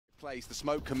Place, the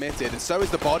smoke committed, and so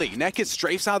is the body. Nekis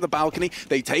strafes out of the balcony,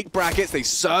 they take brackets, they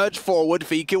surge forward.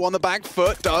 Fiku on the back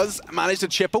foot does manage to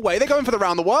chip away. They're going for the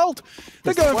round the world.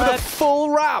 They're going for the full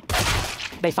wrap.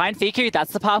 They find Fiku,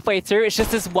 that's the pathway through. It's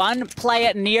just this one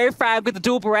player, neofrag with the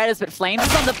dual Berettas, but Flames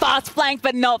is on the fast flank,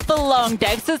 but not for long.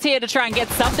 Dexter's here to try and get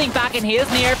something back, and here's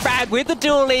neofrag with the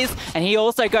dualies, and he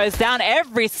also goes down.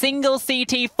 Every single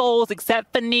CT falls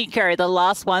except for Nico, the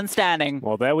last one standing.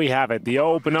 Well, there we have it. The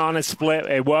old banana split,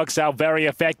 it works out very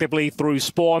effectively through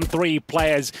spawn. 3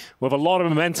 players with a lot of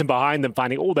momentum behind them,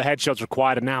 finding all the headshots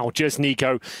required, and now just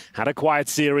Nico had a quiet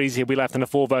series. He'll be left in a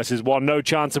 4 versus 1, no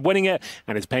chance of winning it,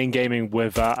 and it's PaiN Gaming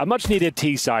with a much-needed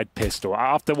T-side pistol.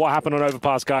 After what happened on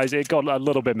Overpass, guys, it got a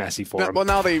little bit messy for them. Well,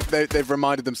 now they've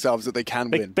reminded themselves that they can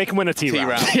win. They can win a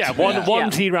T-round. Yeah, one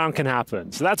T-round can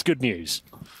happen, so that's good news.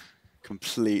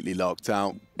 Completely locked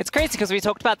out. It's crazy because we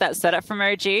talked about that setup from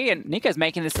OG, and Nico's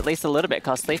making this at least a little bit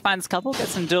costly. Finds a couple,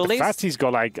 gets some dualies. Fast, he's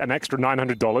got like an extra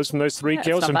 $900 from those 3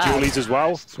 kills, some dualies as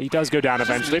well. He does go down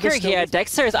eventually. Nico here,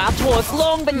 Dexter is up towards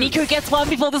long, but Nico gets one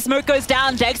before the smoke goes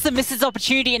down. Dexter misses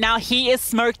opportunity, and now he is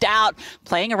smoked out.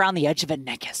 Playing around the edge of it,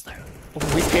 Nekis though.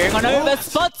 Oh, he's peering on over,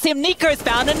 spots him. Nico's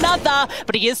found another,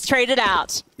 but he is traded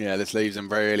out. Yeah, this leaves him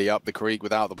really up the creek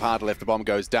without the paddle if the bomb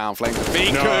goes down. Flames to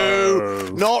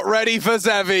Fiku, not ready for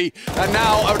Zevi. And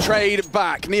now a trade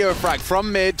back. neofrag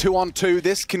from mid, 2-on-2.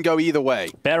 This can go either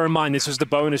way. Bear in mind, this was the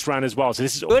bonus round as well. So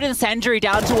this is good incendiary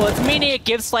down towards Mini. It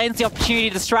gives Flames the opportunity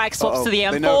to strike, swaps to the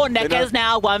M4. Nekis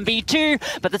now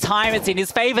 1v2, but the time is in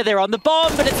his favor. They're on the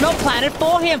bomb, but it's not planted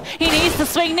for him. He needs to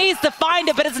swing, needs to find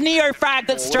it, but it's neofrag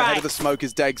that strikes. Ahead of the smoke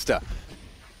is Dexter.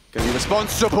 Going to be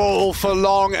responsible for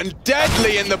long and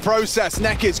deadly in the process.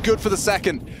 Nekis good for the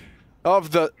second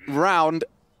of the round.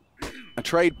 A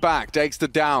trade back, Dexter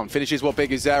down, finishes what Big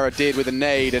Uzera did with a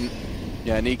nade, and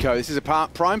yeah, Nico, this is a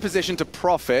prime position to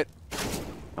profit.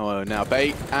 Oh, now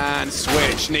bait and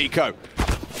switch. Nico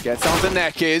gets onto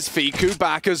Nekis, Fiku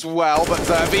back as well, but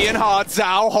Zevi and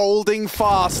Hardzao holding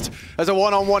fast as a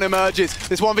one-on-one emerges.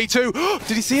 This 1v2,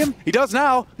 did he see him? He does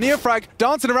now. neofrag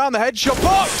dancing around the headshot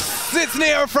box. It's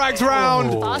neofrag's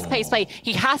round. Fast-paced play.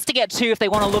 He has to get 2 if they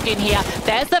want to look in here.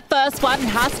 There's the first one.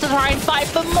 Has to try and fight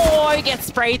for more. He gets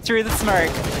sprayed through the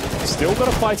smoke. Still got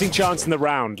a fighting chance in the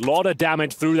round. Lot of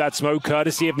damage through that smoke,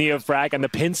 courtesy of neofrag, and the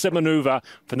pincer maneuver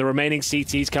from the remaining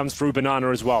CTs comes through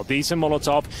Banana as well. Decent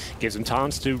Molotov gives them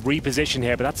chance to reposition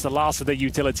here, but that's the last of their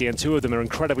utility, and 2 of them are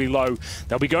incredibly low.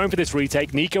 They'll be going for this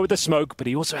retake. Nico with the smoke, but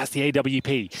he also has the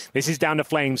AWP. This is down to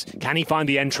Flames. Can he find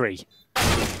the entry?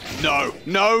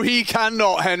 No, he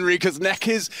cannot, Henry, because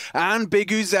Nekis and Big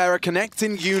Uzera connect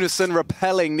in unison,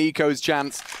 repelling Nico's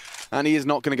chance. And he is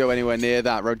not going to go anywhere near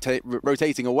that.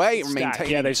 Rotating away, maintaining.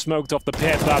 Yeah, they smoked off the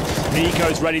pit, but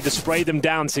Nico's ready to spray them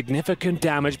down. Significant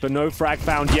damage, but no frag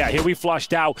found yet. Here we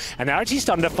flushed out, and they're actually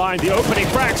starting to find the opening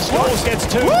frag. Skulls gets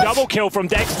 2, double kill from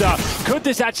Dexter. Could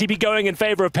this actually be going in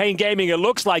favor of PaiN Gaming? It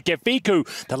looks like it. Fiku,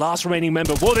 the last remaining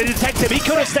member, will they detect him? He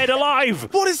could have stayed alive.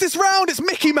 What is this round? It's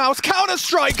Mickey Mouse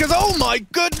Counter-Strike, because oh my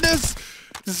goodness.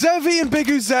 Zevi and Big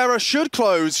Uzera should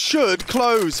close.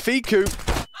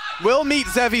 Fiku will meet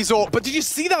Zevi's AWP, but did you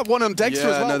see that one on Dexter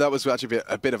as well? No, that was actually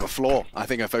a bit of a flaw. I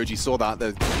think if OG saw that,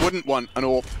 they wouldn't want an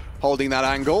AWP holding that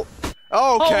angle.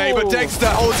 Okay, but Dexter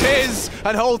holds his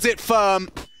and holds it firm.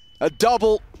 A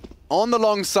double on the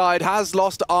long side, has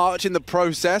lost Arch in the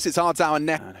process. It's Hardzao and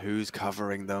Nek. And who's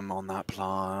covering them on that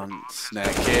plant?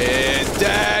 Nek is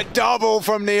dead. Double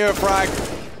from neofrag.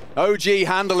 OG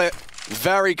handle it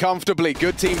very comfortably.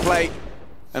 Good team play.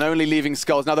 And only leaving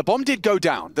skulls. Now, the bomb did go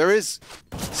down. There is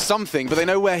something, but they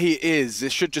know where he is.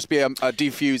 This should just be a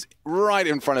defuse right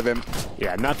in front of him.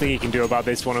 Yeah, nothing he can do about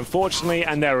this one, unfortunately,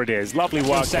 and there it is. Lovely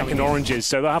work, second oranges,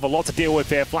 so they'll have a lot to deal with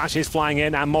here. Flashes flying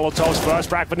in, and Molotov's first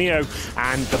frag for Neo,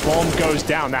 and the bomb goes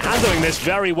down. They're handling this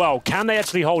very well. Can they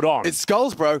actually hold on? It's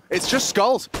skulls, bro. It's just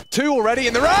skulls. 2 already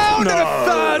in the round, and a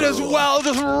third as well.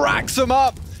 Just racks them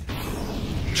up.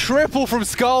 Triple from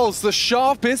Skulls, the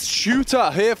sharpest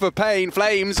shooter here for PaiN.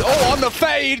 Flames, on the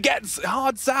fade, gets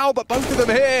Hardzao, but both of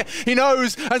them here, he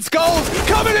knows, and Skulls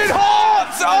coming in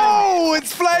hot! Oh,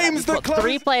 it's Flames that close.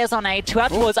 3 players on A, 2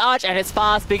 out towards Arch, and it's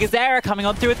fast. Big Uzera coming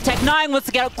on through with Tech 9, wants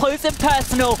to get up close and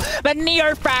personal, but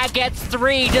neofrag gets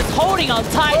 3, just holding on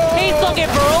tight. He's looking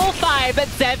for all 5, but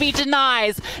Zevi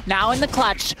denies. Now in the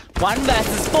clutch, 1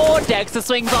 versus 4, Dexter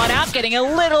swings on out, getting a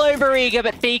little overeager,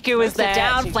 but Fiku is there.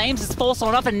 Down, Flames is forced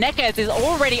on off, and Nekes is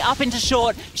already up into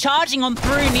short, charging on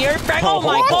through nearofrag. Oh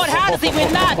my god, how does he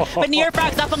win that? But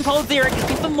nearofrag's up on cold zero,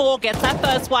 looking for more, gets that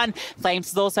first one. Flames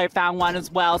has also found one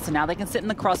as well, so now they can sit in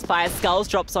the crossfire. Skulls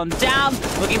drops on down,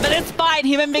 looking for this fight.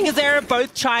 Him and Bigazera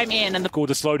both chime in. And the call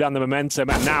to slow down the momentum,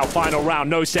 and now final round,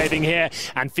 no saving here.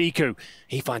 And Fiku,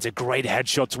 he finds a great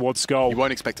headshot towards Skull. You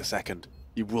won't expect a second.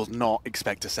 You will not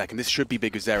expect a second. This should be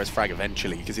Bigazera's frag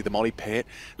eventually. You can see the molly pit.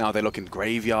 Now they look in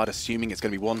graveyard, assuming it's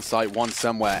going to be one site, one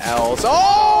somewhere else.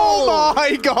 Oh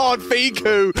my god,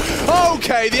 Fiku!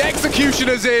 Okay, the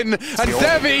executioner's in, and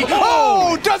Zevi,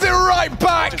 does it right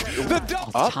back!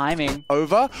 Timing.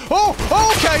 Over.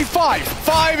 Oh, okay, 5.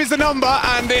 5 is the number,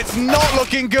 and it's not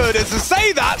looking good. As to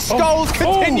say that, Skulls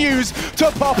continues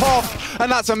to pop off, and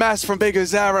that's a mess from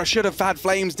Bigazera. Should have had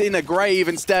Flames in a grave.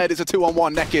 Instead, it's a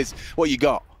 2-on-1. Nekes, what you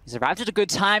got? He's arrived at a good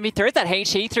time. He throws that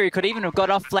HE through. Could even have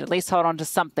got off, at least hold on to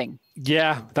something.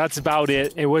 Yeah, that's about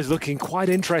it. It was looking quite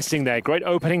interesting there. Great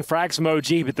opening frags from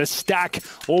OG, but the stack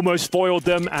almost foiled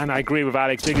them. And I agree with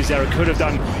Alex. Bigazera could have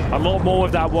done a lot more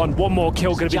with that one. One more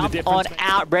kill could have been the difference. On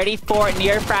out, ready for it.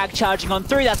 Nearofrag charging on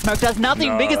through. That smoke does nothing.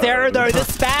 No. Bigazera, though, the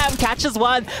spam catches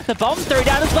one. The bomb threw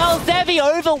down as well. Zevi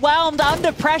overwhelmed,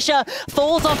 under pressure,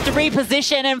 falls off to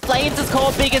reposition, and Flames has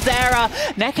caught Bigazera.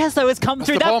 Nekes, though, has come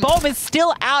through. That bomb is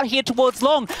still out here towards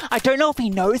long. I don't know if he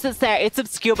knows it's there. It's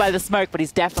obscured by the smoke, but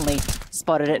he's definitely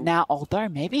spotted it now, although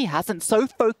maybe he hasn't so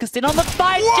focused in on the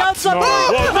fight. Jumps up.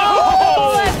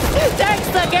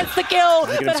 Dexter gets the kill.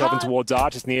 He gets himself in towards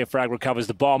Arch as nearofrag recovers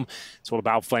the bomb. It's all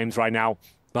about Flames right now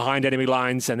behind enemy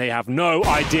lines, and they have no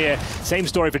idea. Same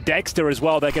story for Dexter as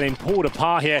well. They're getting pulled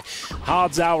apart here.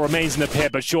 Hardzao remains in the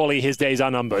pit, but surely his days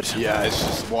are numbered. Yeah, it's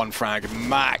just one frag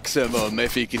maximum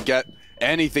if he can get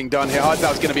anything done here.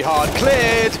 Hardzao's going to be hard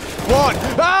cleared. 1,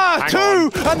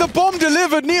 2, and the bomb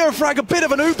delivered. nearofrag, a bit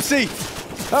of an oopsie.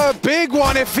 A big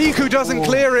one if Fiku doesn't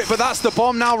clear it, but that's the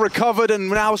bomb now recovered and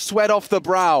now sweat off the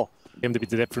brow. Him to be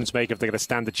the difference maker if they're going to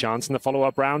stand a chance in the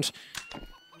follow-up round.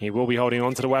 He will be holding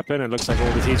on to the weapon, and looks like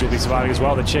all the teams will be surviving as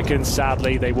well. The chickens,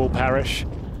 sadly, they will perish.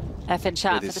 F in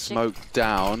chat with his smoke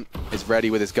down, is ready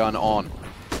with his gun on.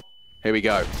 Here we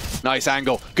go. Nice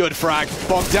angle. Good frag.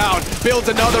 Bomb down. Builds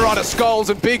another on a Skulls,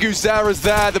 and Bigazera's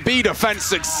there. The B defense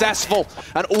successful,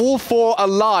 and all 4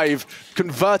 alive,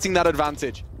 converting that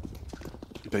advantage.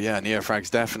 But yeah, nearofrag's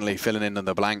definitely filling in on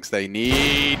the blanks they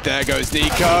need. There goes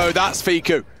Nico. That's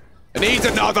Fiku. It needs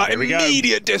another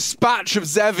immediate dispatch of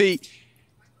Zevi.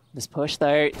 This push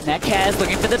though, Nekes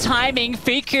looking for the timing.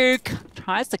 Fiku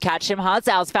tries to catch him.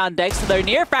 Hardzao's found Dexter though.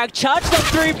 nearofrag charged up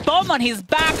through, bomb on his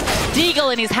back,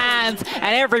 Deagle in his hands,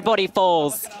 and everybody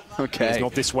falls. Okay. He's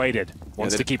not dissuaded.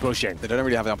 Wants to keep pushing. They don't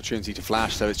really have the opportunity to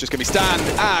flash, so it's just going to be stand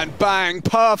and bang.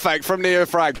 Perfect from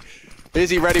nearofrag. Is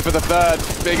he ready for the third?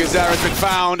 Bigazera's been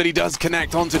found, and he does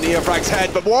connect onto nearofrag's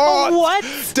head, but what?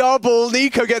 Double.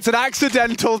 Nico gets an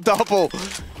accidental double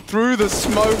through the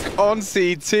smoke on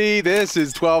CT. This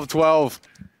is 12-12.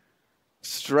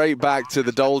 Straight back to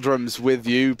the doldrums with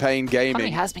you, PaiN Gaming.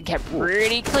 He has been kept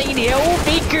pretty clean here.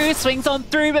 Fiku swings on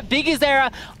through, but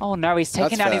Bigazera, oh no, he's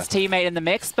taken out his teammate in the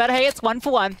mix. But hey, it's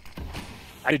 1-for-1.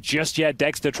 Just yet,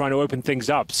 Dexter trying to open things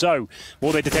up. So,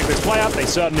 will they detect this play up? They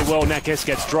certainly will. Nekes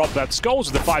gets dropped, but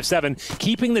Skulls with the 5-7,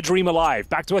 keeping the dream alive.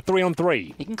 Back to a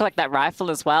 3-on-3. He can collect that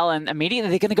rifle as well, and immediately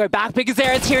they're going to go back.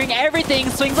 Bigazera's hearing everything,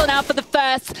 swings on out for the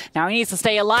first. Now he needs to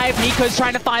stay alive. Nico's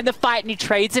trying to find the fight, and he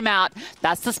trades him out.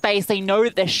 That's the space. They know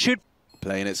that there should...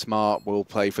 Playing it smart, will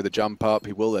play for the jump up.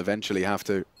 He will eventually have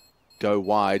to go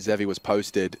wide. Zevi was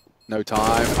posted. No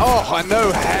time. Oh, and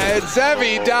no head.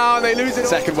 Zevi down. They lose it.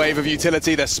 Second wave of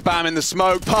utility. They're spamming the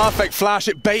smoke. Perfect flash.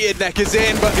 It baited Nekes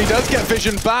in, but he does get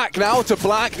vision back now to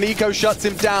black. Nico shuts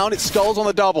him down. It's Skulls on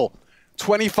the double.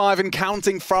 25 and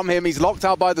counting from him. He's locked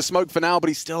out by the smoke for now, but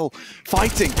he's still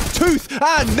fighting. Tooth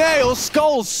and nail.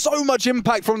 Skulls. So much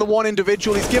impact from the one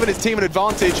individual. He's given his team an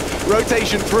advantage.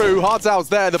 Rotation through. Hardzao's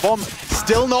there. The bomb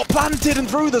still not planted, and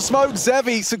through the smoke,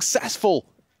 Zevi successful.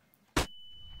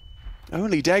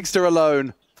 Only Dexter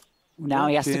alone. Now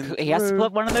he has to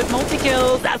put one of those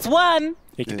multi-kills. That's one.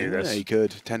 He can do this. Yeah, he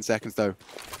could. 10 seconds though.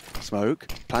 Smoke.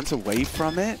 Plants away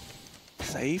from it.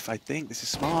 Safe, I think. This is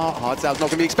smart. Hardzao's not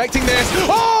going to be expecting this.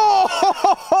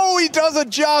 Oh, he does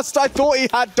adjust. I thought he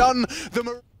had done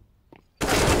the...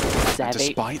 And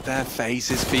despite their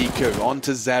faces, Fiku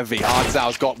onto Zevi.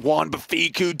 Hardzao's got one, but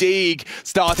Fiku Deeg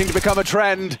starting to become a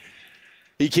trend.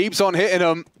 He keeps on hitting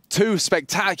them. 2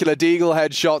 spectacular Deagle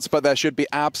headshots, but there should be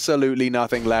absolutely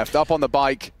nothing left. Up on the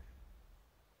bike.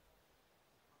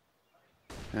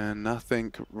 And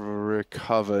nothing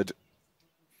recovered.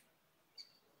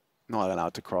 Not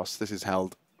allowed to cross. This is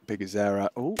held. Bigazera.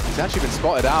 Oh, he's actually been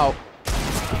spotted out.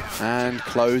 And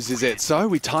closes it. So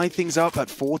we tied things up at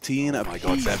 14. Oh my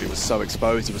god, Zevi was so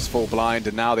exposed. He was full blind,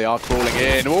 and now they are crawling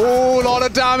in. Oh, a lot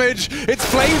of damage. It's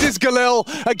Flames, it's Galil.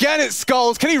 Again, it's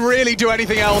Skulls. Can he really do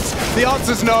anything else? The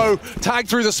answer's no. Tag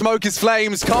through the smoke is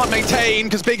Flames. Can't maintain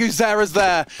because Big Uzera's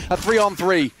there. A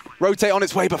 3-on-3. Rotate on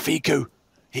its way, but Fiku,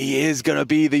 he is going to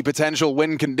be the potential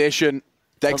win condition.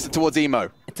 Dexter towards Emo.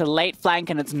 It's a late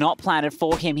flank and it's not planted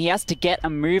for him. He has to get a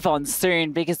move on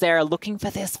soon because they're looking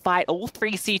for this fight. All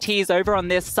 3 CTs over on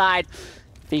this side.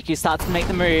 Fiku starts to make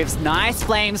the moves. Nice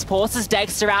Flames forces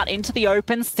Dexter out into the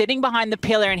open, sitting behind the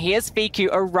pillar, and here's Fiku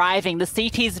arriving. The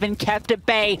CT's been kept at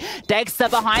bay. Dexter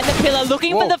behind the pillar,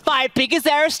 looking for the fight. Big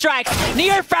Uzera strikes.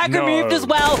 Neofrag removed as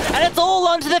well, and it's all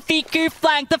onto the Fiku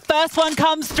flank. The first one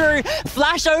comes through.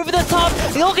 Flash over the top,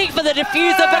 looking for the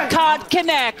diffuser, but can't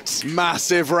connect.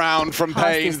 Massive round from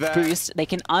PaiN there. Boost. They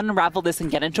can unravel this and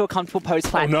get into a comfortable post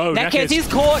plan. Oh no, Neckers is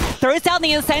caught, throws down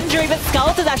the incendiary, but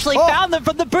Skulls has actually found them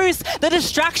from the boost. The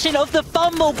distraction of the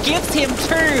fumble gives him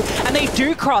 2, and they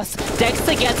do cross.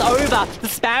 Dexter gets over. The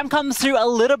spam comes through a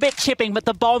little bit chipping, but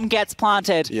the bomb gets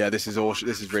planted. Yeah, this is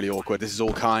really awkward. This is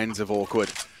all kinds of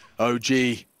awkward. OG,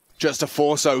 just a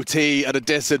force OT at a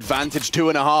disadvantage,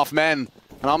 2.5 men.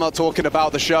 And I'm not talking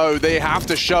about the show. They have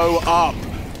to show up.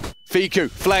 Fiku,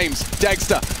 Flames,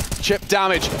 Dexter. Chip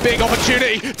damage, big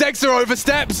opportunity. Dexter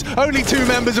oversteps. Only 2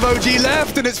 members of OG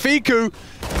left, and it's Fiku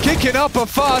kicking up a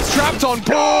fuss, trapped on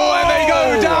pool, and they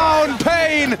go down.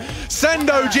 PaiN send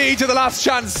OG to the last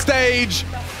chance stage,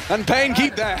 and PaiN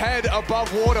keep their head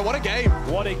above water. What a game.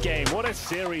 What a game. What a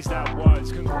series that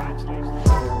was.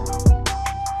 Congratulations.